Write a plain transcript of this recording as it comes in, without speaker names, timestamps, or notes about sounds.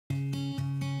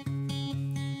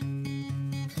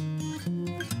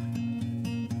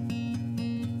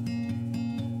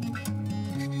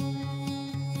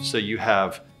So you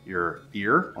have your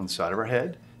ear on the side of our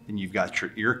head, and you've got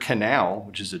your ear canal,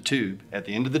 which is a tube. At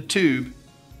the end of the tube,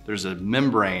 there's a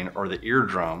membrane or the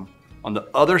eardrum. On the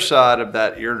other side of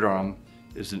that eardrum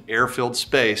is an air-filled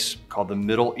space called the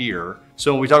middle ear.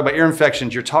 So when we talk about ear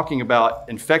infections, you're talking about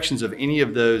infections of any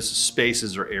of those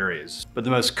spaces or areas. But the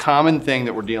most common thing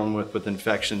that we're dealing with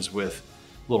infections with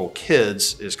little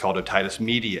kids is called otitis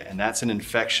media, and that's an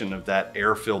infection of that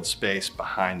air-filled space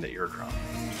behind the eardrum.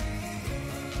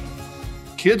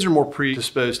 Kids are more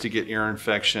predisposed to get ear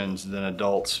infections than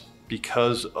adults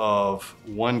because of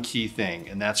one key thing,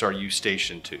 and that's our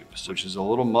eustachian tube, which is a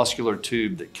little muscular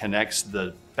tube that connects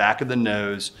the back of the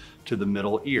nose to the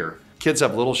middle ear. Kids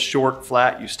have little short,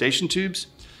 flat eustachian tubes,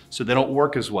 so they don't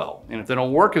work as well. And if they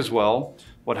don't work as well,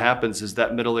 what happens is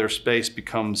that middle ear space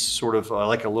becomes sort of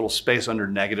like a little space under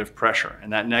negative pressure.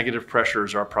 And that negative pressure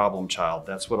is our problem child.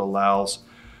 That's what allows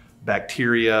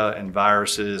bacteria and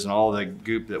viruses and all the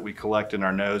goop that we collect in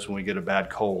our nose when we get a bad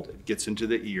cold. It gets into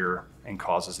the ear and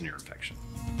causes an ear infection.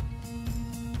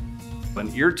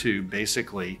 An ear tube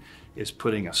basically is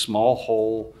putting a small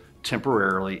hole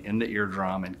temporarily in the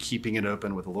eardrum and keeping it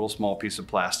open with a little small piece of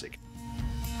plastic.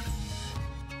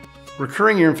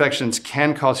 Recurring ear infections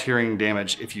can cause hearing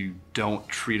damage if you don't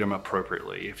treat them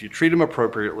appropriately. If you treat them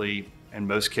appropriately, in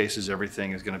most cases,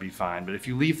 everything is going to be fine. But if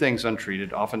you leave things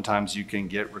untreated, oftentimes you can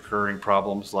get recurring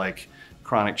problems like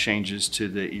chronic changes to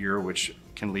the ear, which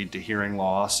can lead to hearing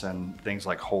loss and things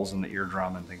like holes in the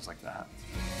eardrum and things like that.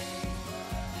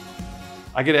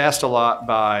 I get asked a lot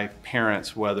by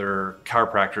parents whether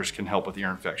chiropractors can help with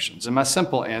ear infections. And my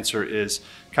simple answer is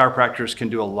chiropractors can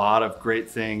do a lot of great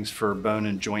things for bone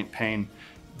and joint pain.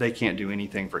 They can't do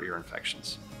anything for ear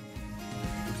infections.